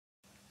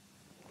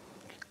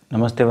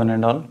Namaste one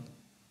and all.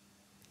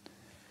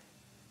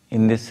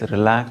 In this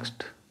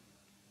relaxed,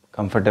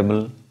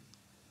 comfortable,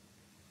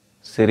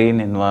 serene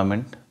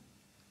environment,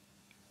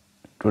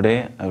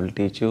 today I will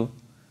teach you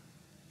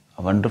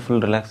a wonderful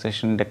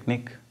relaxation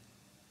technique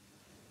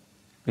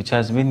which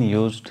has been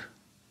used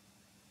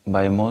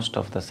by most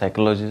of the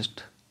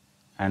psychologists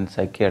and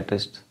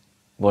psychiatrists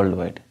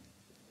worldwide.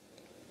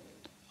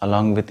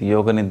 Along with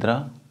Yoga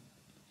Nidra,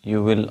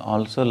 you will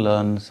also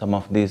learn some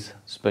of these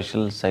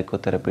special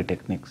psychotherapy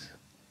techniques.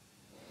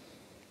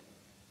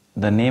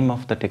 The name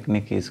of the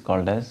technique is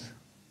called as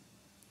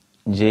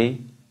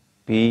JPMR,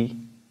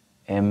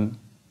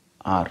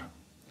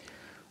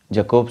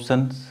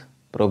 Jacobson's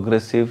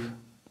Progressive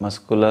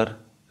Muscular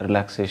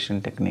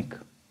Relaxation Technique.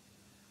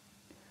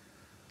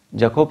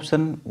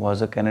 Jacobson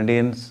was a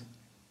Canadian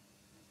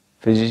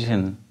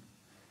physician,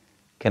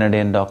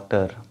 Canadian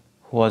doctor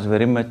who was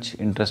very much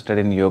interested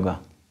in yoga.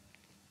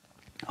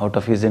 Out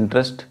of his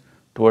interest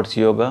towards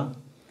yoga,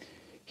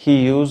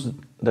 he used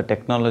the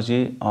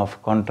technology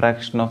of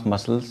contraction of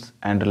muscles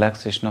and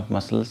relaxation of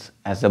muscles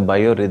as a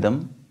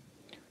biorhythm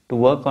to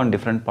work on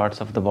different parts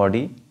of the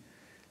body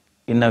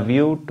in a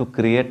view to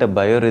create a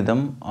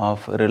biorhythm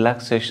of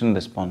relaxation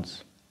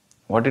response.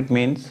 What it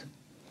means,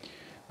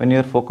 when you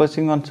are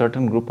focusing on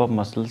certain group of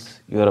muscles,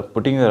 you are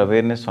putting your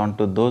awareness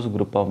onto those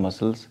group of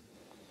muscles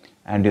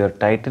and you are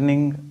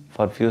tightening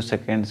for few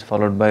seconds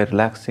followed by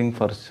relaxing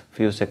for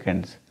few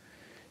seconds.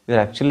 You are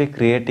actually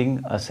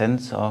creating a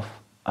sense of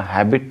a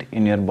habit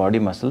in your body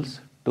muscles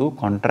to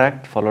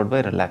contract followed by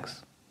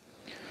relax.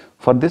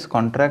 For this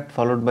contract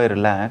followed by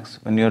relax,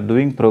 when you are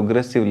doing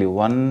progressively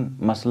one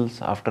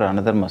muscles after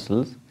another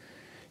muscles,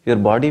 your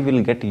body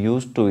will get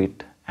used to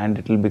it and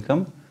it will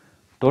become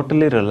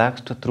totally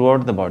relaxed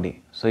throughout the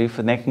body. So if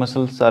neck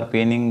muscles are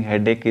paining,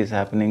 headache is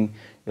happening,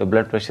 your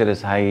blood pressure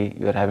is high,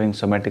 you are having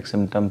somatic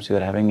symptoms, you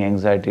are having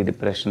anxiety,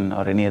 depression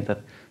or any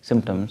other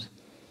symptoms,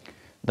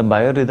 the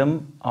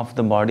biorhythm of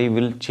the body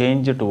will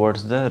change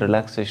towards the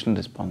relaxation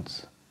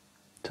response.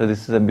 So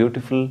this is a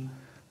beautiful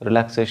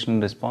relaxation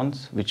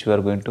response which we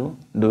are going to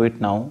do it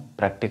now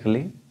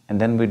practically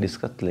and then we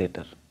discuss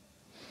later.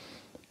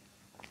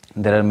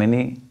 There are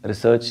many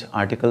research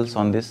articles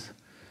on this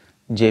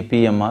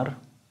JPMR.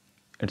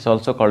 It's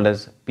also called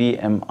as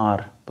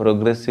PMR,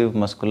 Progressive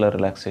Muscular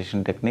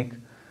Relaxation Technique,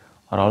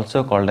 or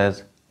also called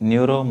as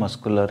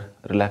Neuromuscular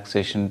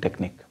Relaxation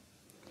Technique.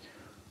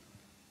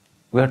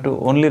 We have to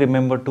only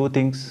remember two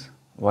things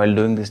while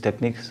doing these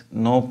techniques.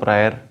 No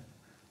prior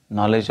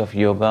knowledge of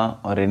yoga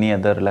or any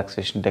other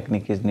relaxation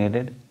technique is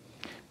needed.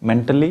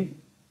 Mentally,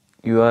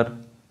 you are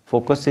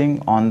focusing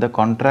on the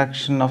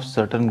contraction of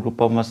certain group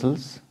of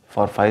muscles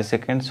for 5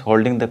 seconds,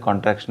 holding the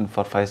contraction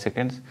for 5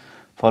 seconds,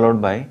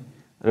 followed by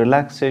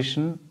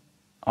relaxation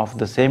of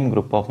the same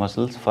group of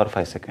muscles for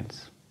 5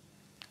 seconds.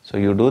 So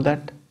you do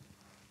that,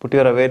 put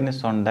your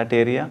awareness on that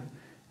area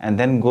and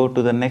then go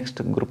to the next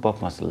group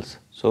of muscles.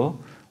 So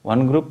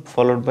one group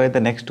followed by the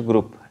next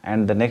group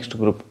and the next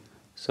group.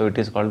 So it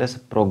is called as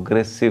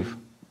progressive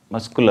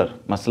muscular,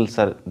 muscles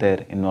are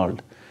there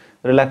involved.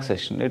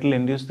 Relaxation, it will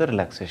induce the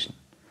relaxation.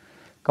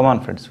 Come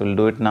on friends, we'll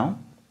do it now.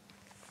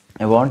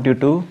 I want you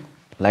to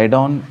lie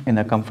down in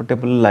a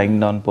comfortable lying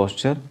down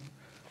posture.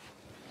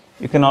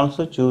 You can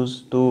also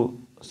choose to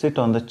sit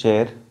on the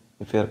chair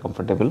if you are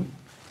comfortable.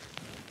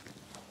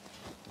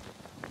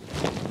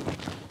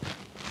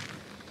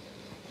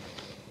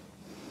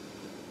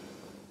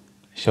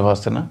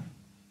 Shavasana.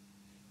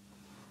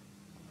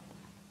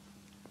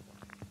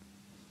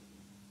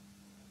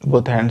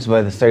 Both hands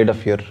by the side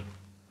of your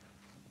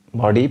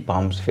body,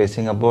 palms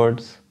facing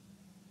upwards.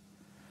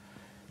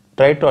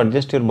 Try to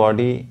adjust your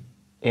body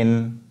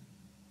in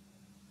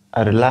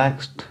a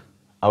relaxed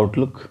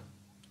outlook.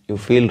 You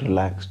feel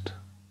relaxed.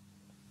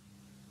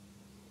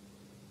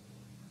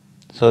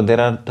 So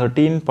there are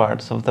 13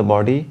 parts of the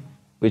body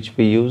which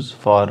we use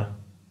for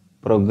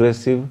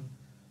progressive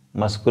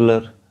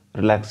muscular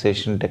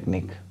relaxation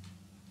technique.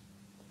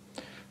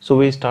 So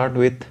we start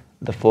with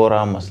the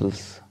forearm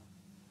muscles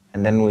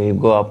and then we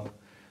go up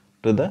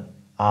to the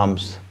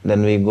arms,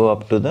 then we go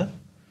up to the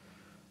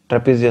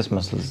trapezius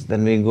muscles,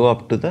 then we go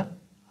up to the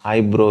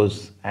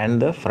eyebrows and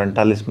the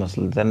frontalis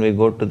muscles, then we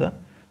go to the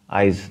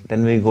eyes,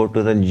 then we go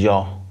to the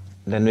jaw,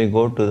 then we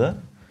go to the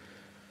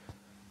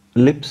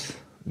lips,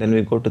 then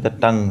we go to the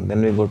tongue,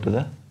 then we go to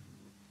the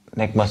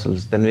neck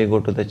muscles, then we go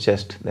to the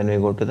chest, then we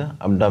go to the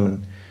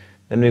abdomen,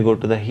 then we go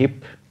to the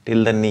hip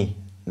till the knee,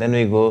 then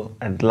we go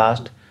at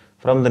last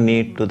from the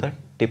knee to the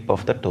tip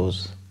of the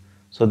toes.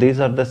 So these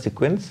are the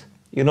sequence.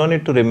 You don't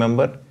need to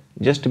remember,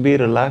 just be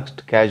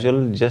relaxed,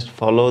 casual, just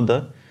follow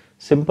the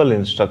simple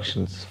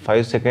instructions.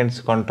 5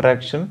 seconds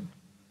contraction,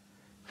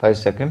 5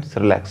 seconds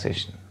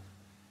relaxation.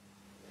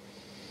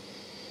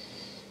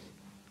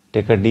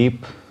 Take a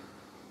deep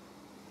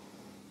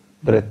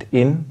breath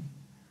in,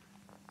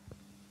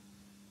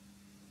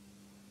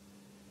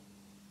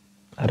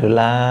 a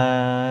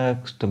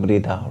relaxed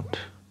breathe out.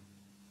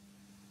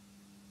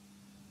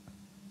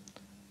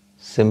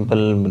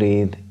 Simple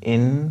breathe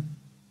in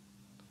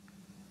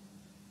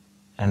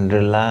and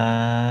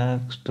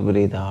relaxed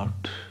breathe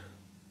out.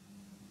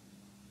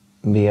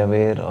 Be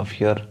aware of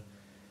your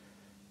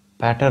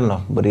pattern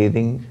of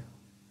breathing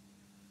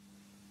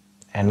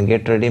and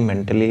get ready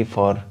mentally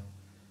for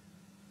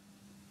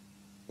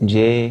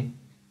JPMR,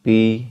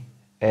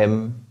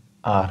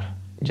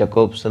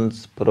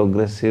 Jacobson's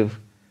Progressive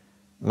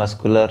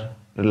Muscular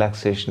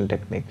Relaxation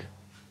Technique.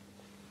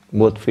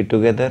 Both feet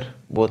together,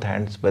 both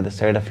hands by the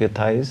side of your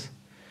thighs.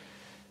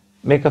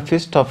 Make a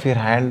fist of your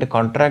hand,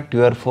 contract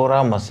your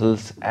forearm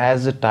muscles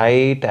as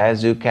tight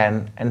as you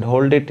can and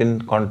hold it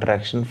in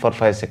contraction for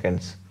 5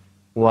 seconds.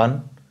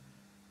 1,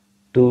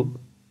 2,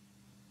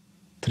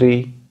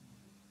 3,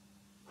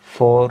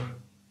 4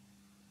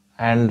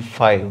 and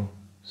 5.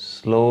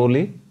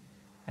 Slowly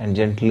and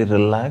gently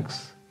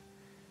relax.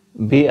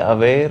 Be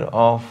aware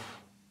of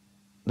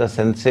the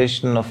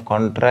sensation of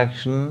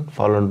contraction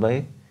followed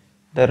by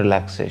the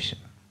relaxation.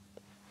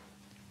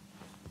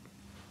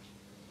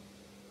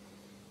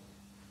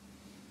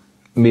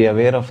 Be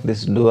aware of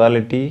this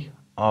duality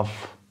of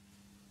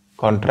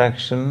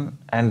contraction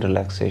and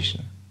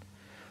relaxation.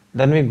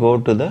 Then we go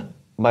to the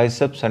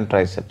biceps and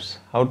triceps.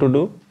 How to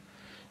do?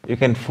 You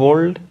can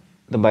fold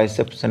the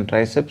biceps and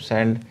triceps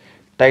and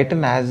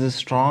tighten as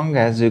strong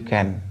as you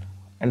can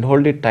and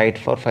hold it tight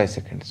for 5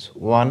 seconds.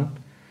 1,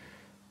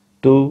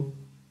 2,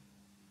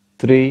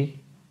 3,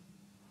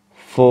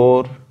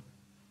 4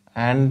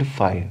 and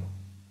 5.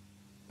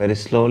 Very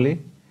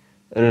slowly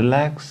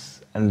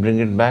relax and bring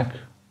it back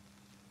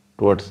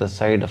towards the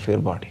side of your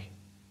body.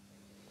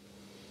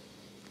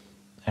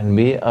 And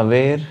be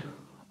aware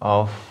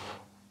of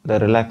the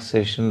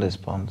relaxation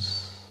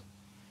response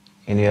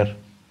in your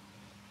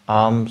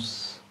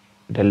arms,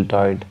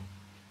 deltoid,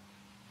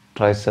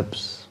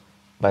 triceps,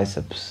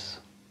 biceps.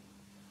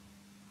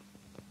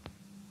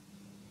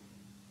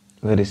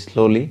 Very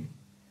slowly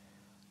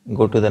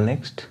go to the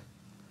next.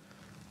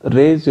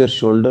 Raise your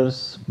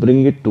shoulders,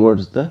 bring it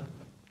towards the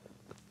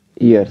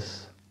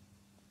ears.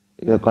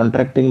 You are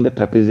contracting the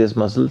trapezius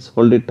muscles.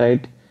 Hold it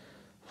tight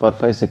for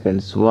 5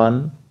 seconds.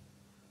 1,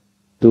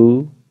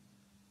 2,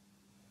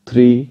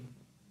 3,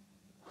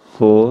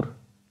 4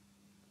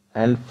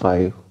 and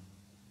 5.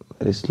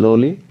 Very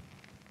slowly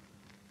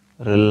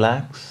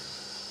relax.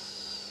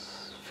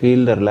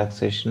 Feel the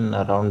relaxation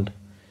around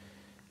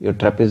your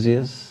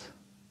trapezius,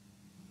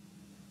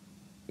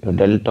 your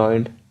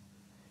deltoid,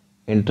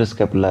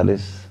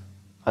 interscapularis,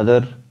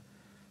 other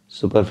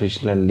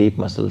superficial and deep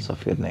muscles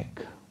of your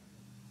neck.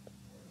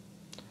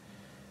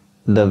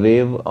 The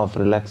wave of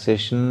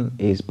relaxation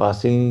is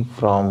passing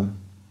from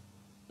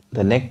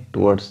the neck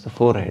towards the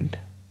forehead.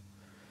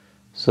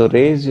 So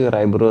raise your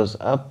eyebrows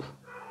up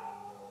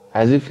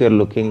as if you are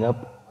looking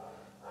up.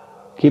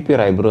 Keep your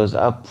eyebrows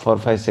up for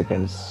 5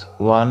 seconds.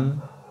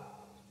 1,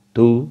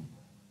 2,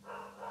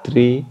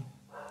 3,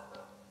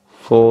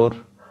 4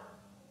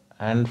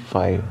 and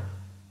 5.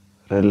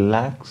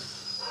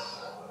 Relax.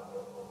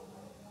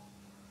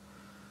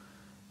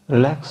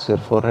 Relax your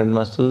forehead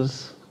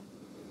muscles.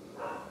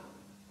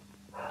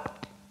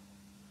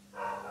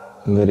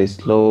 Very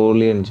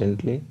slowly and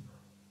gently,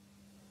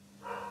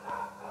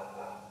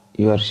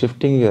 you are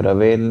shifting your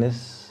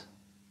awareness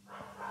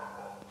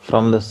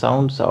from the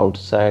sounds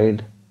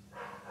outside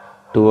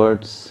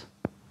towards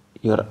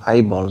your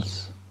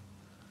eyeballs.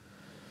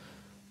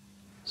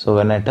 So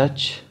when I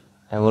touch,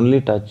 I only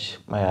touch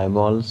my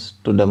eyeballs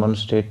to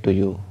demonstrate to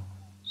you.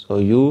 So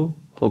you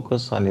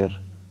focus on your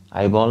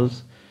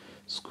eyeballs,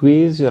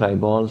 squeeze your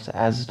eyeballs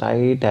as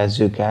tight as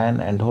you can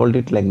and hold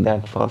it like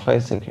that for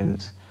 5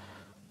 seconds.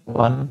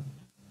 1,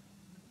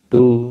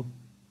 2,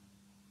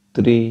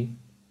 3,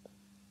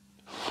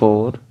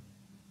 4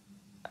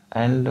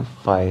 and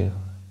 5.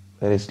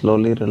 Very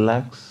slowly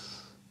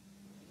relax.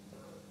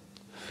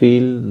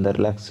 Feel the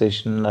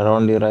relaxation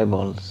around your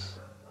eyeballs.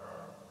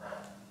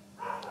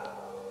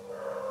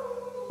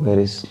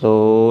 Very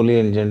slowly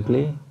and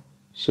gently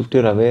shift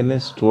your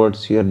awareness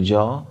towards your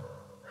jaw,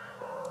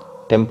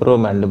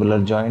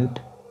 temporomandibular joint.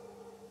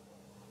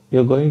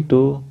 You're going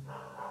to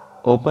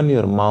open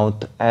your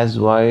mouth as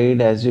wide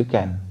as you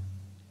can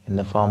in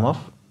the form of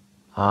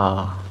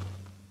ah.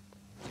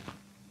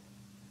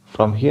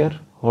 From here,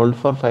 hold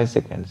for 5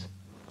 seconds.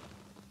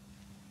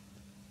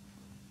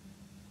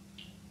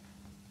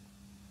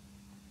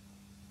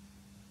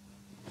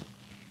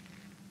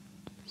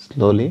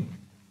 Slowly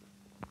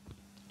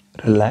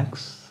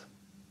relax.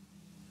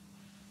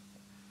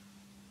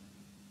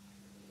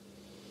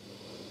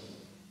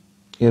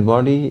 Your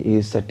body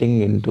is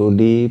setting into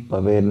deep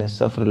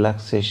awareness of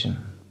relaxation.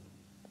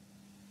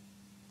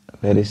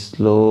 Very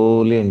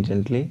slowly and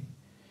gently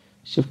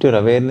shift your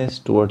awareness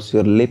towards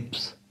your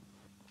lips.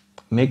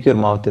 Make your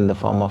mouth in the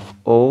form of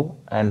O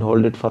and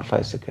hold it for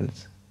 5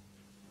 seconds.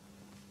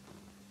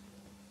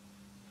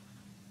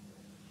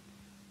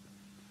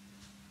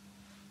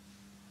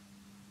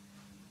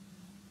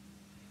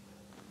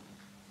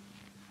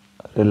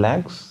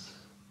 Relax.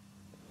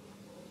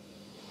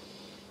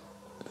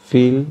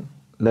 Feel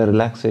the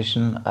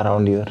relaxation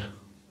around your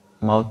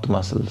mouth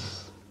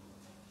muscles.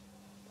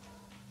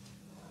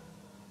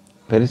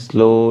 Very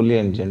slowly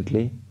and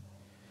gently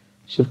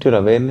shift your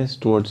awareness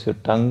towards your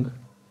tongue.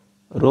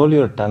 Roll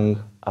your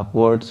tongue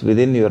upwards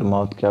within your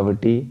mouth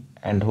cavity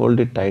and hold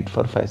it tight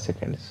for 5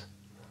 seconds.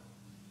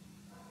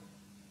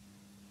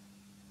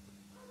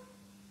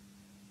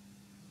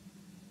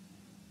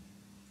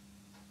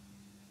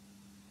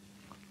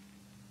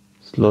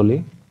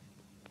 Slowly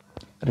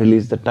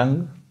release the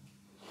tongue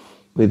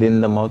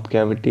within the mouth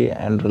cavity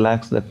and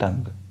relax the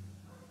tongue.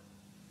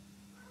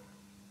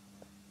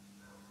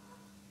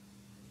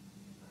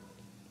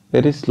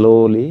 Very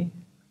slowly,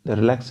 the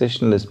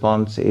relaxation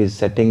response is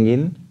setting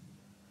in.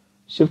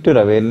 Shift your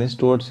awareness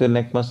towards your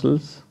neck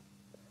muscles.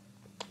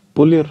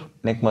 Pull your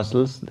neck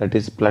muscles, that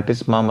is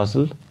platysma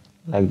muscle,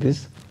 like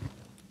this.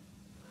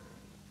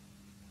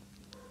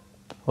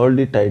 Hold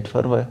it tight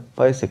for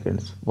 5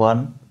 seconds.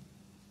 1,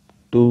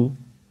 2,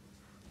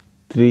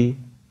 3,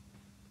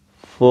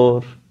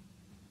 4,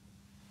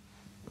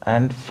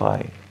 and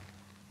 5.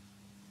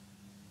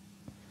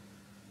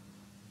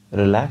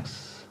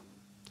 Relax.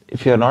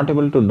 If you are not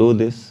able to do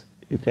this,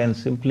 you can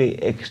simply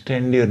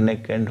extend your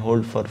neck and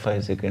hold for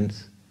 5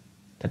 seconds.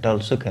 That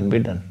also can be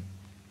done.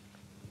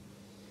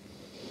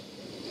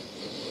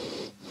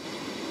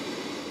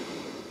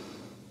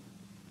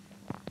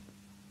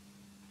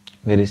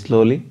 Very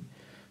slowly,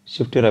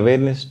 shift your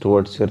awareness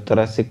towards your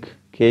thoracic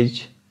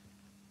cage,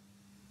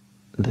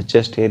 the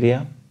chest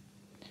area.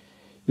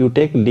 You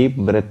take deep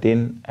breath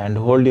in and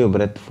hold your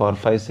breath for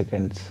 5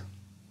 seconds.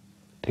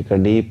 Take a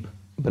deep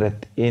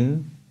breath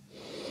in.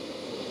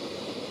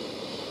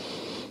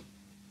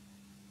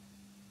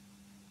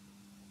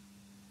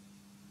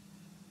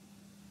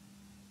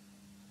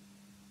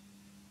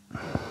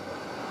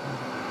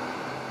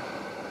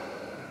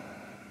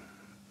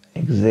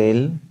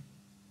 Exhale.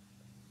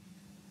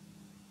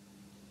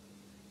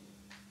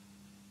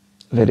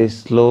 Very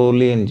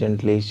slowly and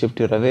gently shift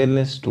your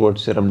awareness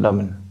towards your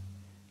abdomen.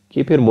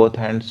 Keep your both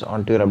hands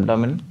onto your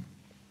abdomen.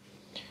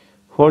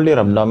 Hold your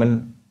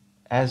abdomen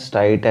as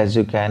tight as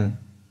you can.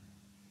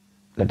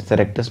 That's the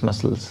rectus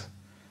muscles.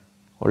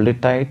 Hold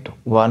it tight.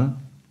 1,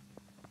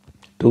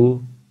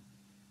 2,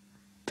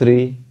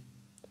 3,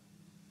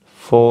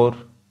 4,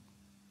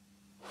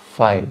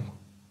 5.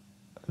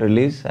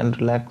 Release and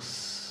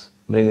relax.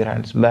 Bring your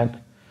hands back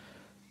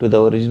to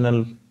the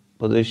original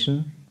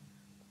position.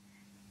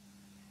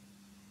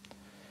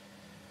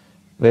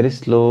 Very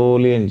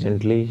slowly and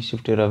gently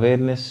shift your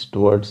awareness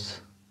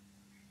towards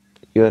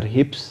your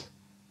hips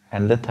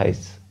and the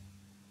thighs.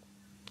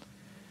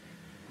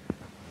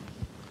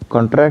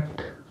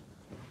 Contract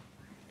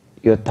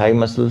your thigh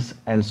muscles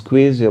and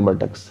squeeze your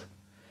buttocks.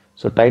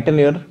 So tighten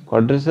your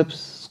quadriceps,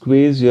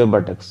 squeeze your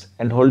buttocks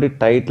and hold it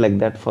tight like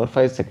that for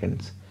 5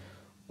 seconds.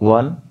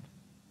 1,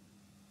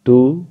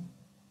 2,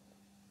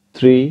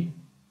 3,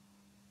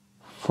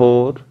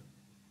 4,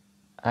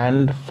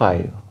 and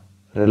 5.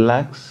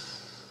 Relax.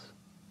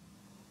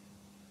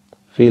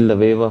 Feel the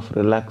wave of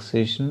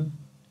relaxation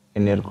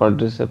in your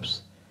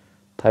quadriceps,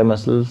 thigh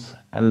muscles,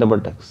 and the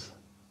buttocks.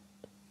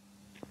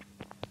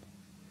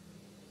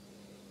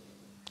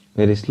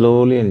 Very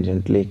slowly and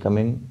gently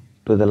coming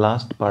to the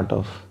last part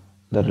of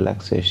the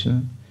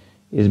relaxation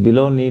is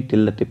below knee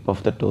till the tip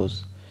of the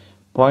toes.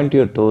 Point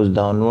your toes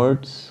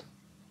downwards.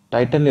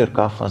 Tighten your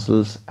calf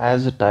muscles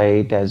as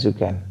tight as you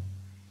can.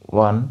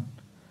 1,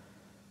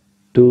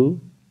 2,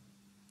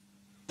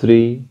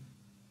 3,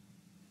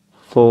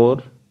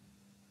 4,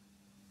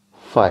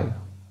 5.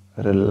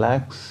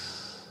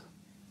 Relax.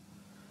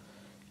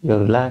 You're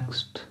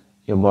relaxed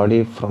your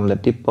body from the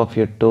tip of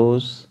your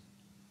toes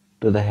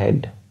to the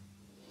head.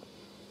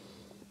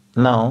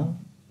 Now,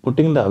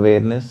 putting the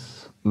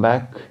awareness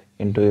back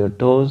into your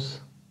toes,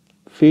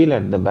 feel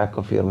at the back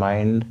of your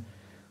mind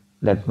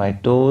that my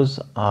toes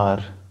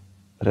are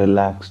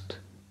relaxed.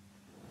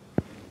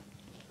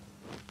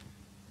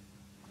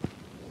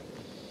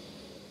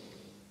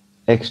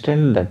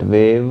 Extend that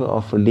wave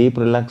of deep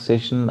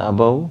relaxation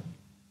above.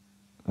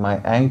 My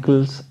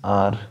ankles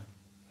are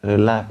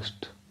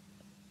relaxed.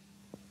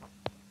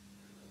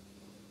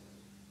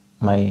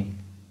 My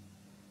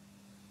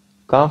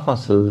calf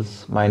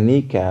muscles, my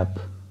kneecap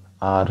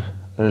are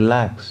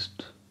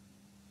relaxed.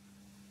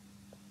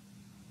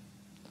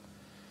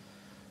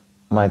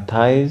 My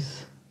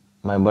thighs,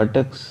 my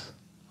buttocks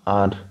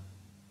are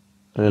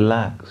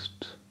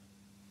relaxed.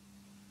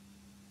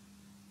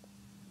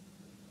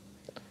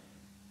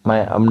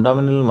 My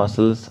abdominal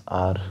muscles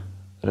are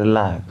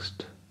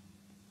relaxed.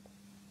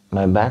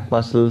 My back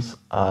muscles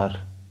are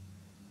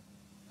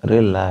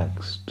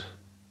relaxed.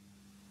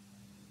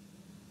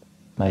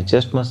 My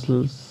chest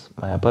muscles,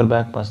 my upper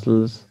back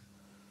muscles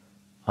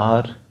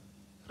are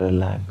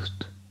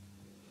relaxed.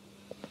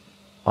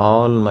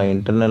 All my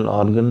internal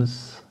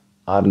organs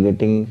are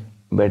getting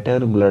better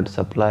blood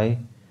supply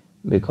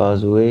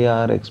because we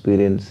are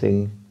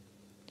experiencing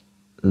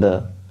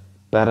the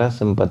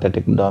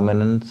parasympathetic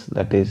dominance,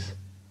 that is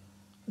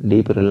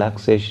deep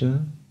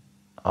relaxation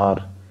or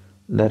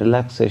the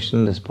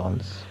relaxation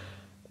response.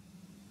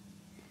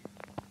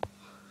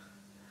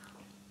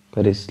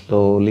 Very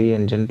slowly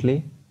and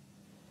gently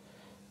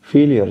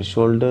feel your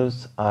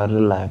shoulders are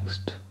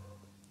relaxed,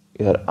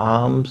 your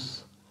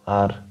arms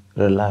are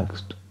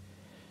relaxed,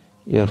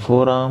 your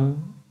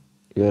forearm,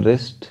 your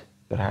wrist,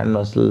 your hand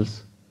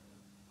muscles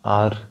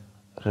are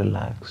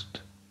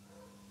relaxed.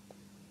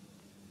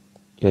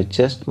 Your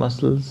chest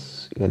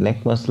muscles, your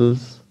neck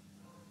muscles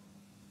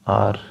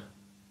are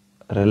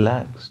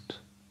relaxed.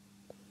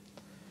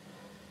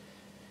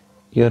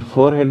 Your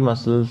forehead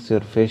muscles,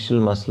 your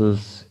facial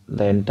muscles,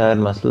 the entire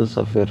muscles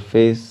of your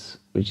face,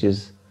 which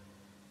is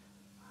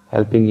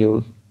helping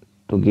you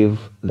to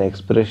give the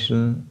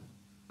expression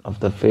of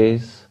the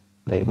face,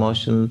 the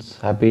emotions,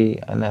 happy,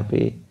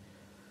 unhappy,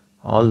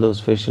 all those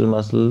facial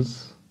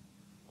muscles,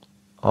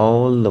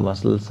 all the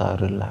muscles are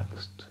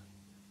relaxed.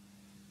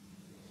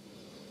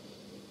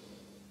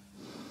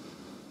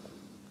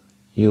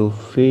 You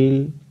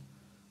feel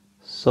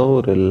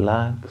so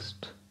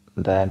relaxed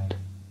that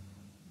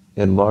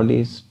your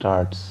body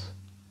starts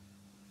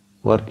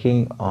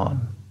working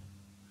on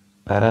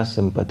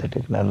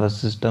parasympathetic nervous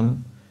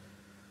system.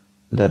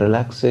 The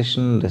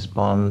relaxation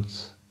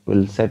response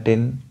will set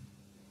in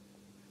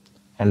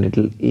and it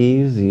will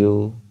ease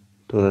you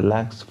to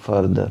relax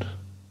further.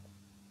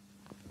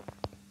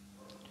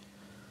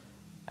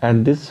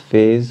 At this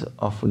phase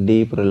of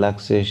deep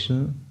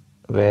relaxation,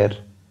 where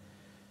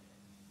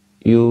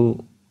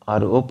you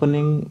are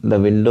opening the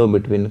window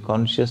between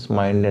conscious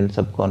mind and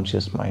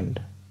subconscious mind,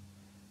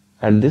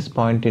 at this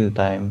point in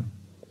time,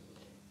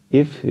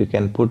 if you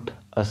can put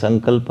a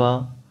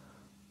sankalpa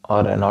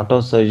or an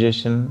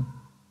auto-suggestion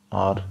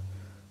or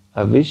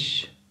a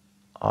wish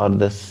or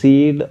the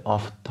seed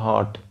of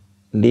thought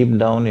deep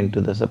down into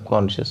the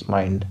subconscious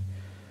mind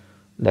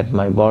that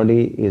my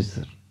body is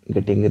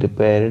getting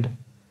repaired,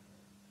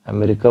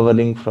 I'm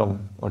recovering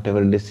from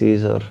whatever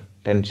disease or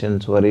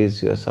tensions,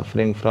 worries you are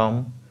suffering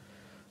from,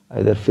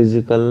 either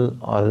physical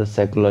or the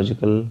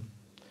psychological,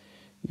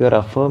 you are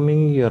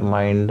affirming your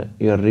mind,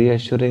 you are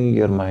reassuring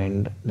your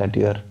mind that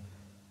you are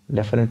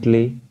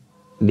definitely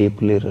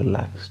deeply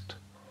relaxed.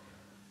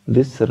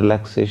 This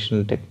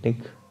relaxation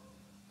technique,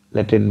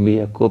 let it be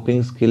a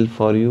coping skill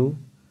for you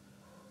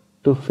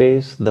to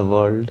face the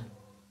world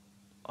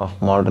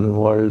of modern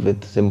world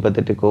with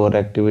sympathetic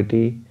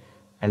overactivity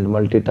and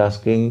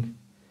multitasking.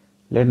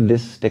 Let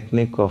this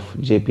technique of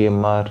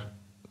JPMR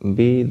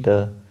be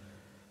the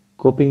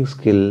coping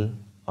skill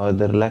or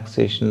the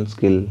relaxation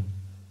skill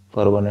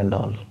for one and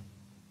all.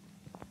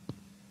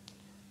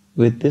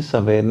 With this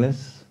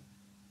awareness,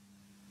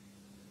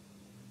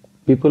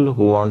 people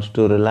who want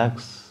to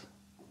relax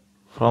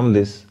from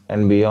this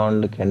and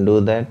beyond can do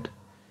that.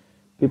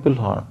 People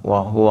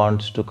who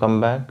want to come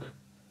back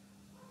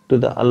to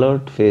the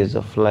alert phase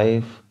of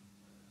life,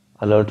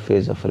 alert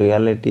phase of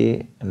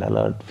reality, and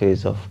alert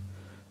phase of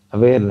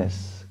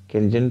awareness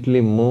can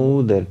gently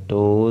move their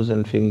toes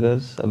and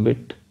fingers a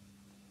bit.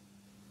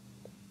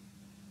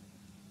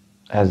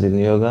 As in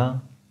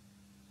yoga,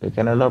 we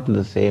can adopt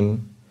the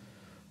same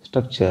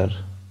structure.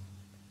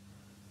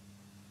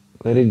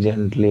 Very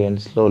gently and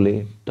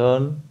slowly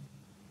turn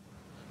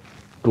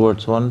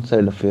towards one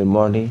side of your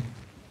body.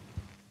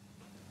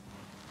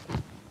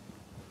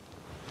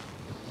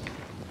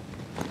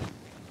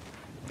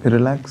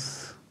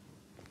 Relax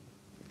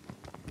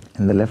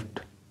in the left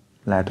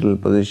lateral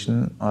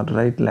position or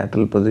right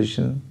lateral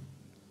position,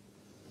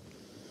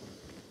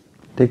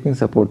 taking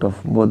support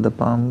of both the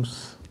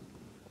palms.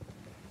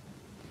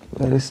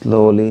 Very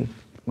slowly,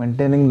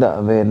 maintaining the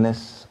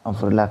awareness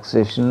of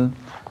relaxation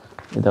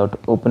without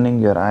opening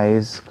your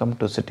eyes, come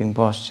to sitting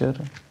posture.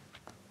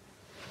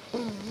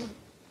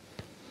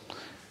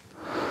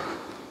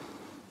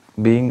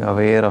 Being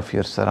aware of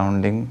your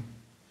surrounding,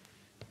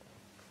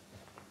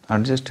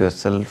 adjust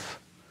yourself,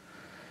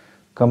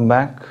 come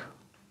back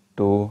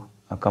to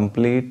a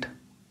complete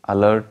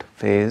alert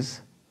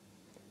phase.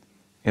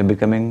 You're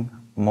becoming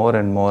more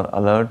and more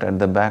alert at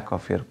the back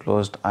of your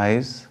closed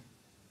eyes.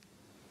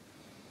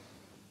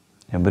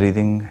 You're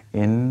breathing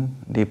in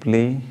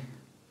deeply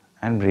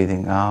and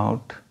breathing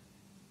out.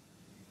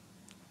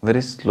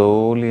 Very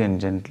slowly and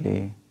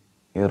gently,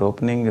 you're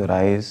opening your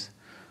eyes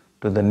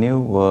to the new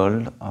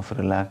world of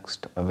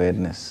relaxed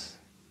awareness.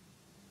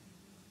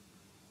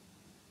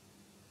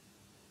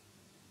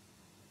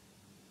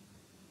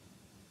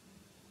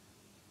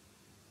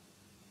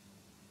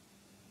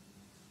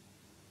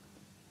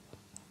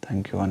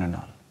 Thank you, one and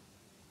all.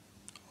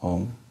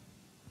 Om.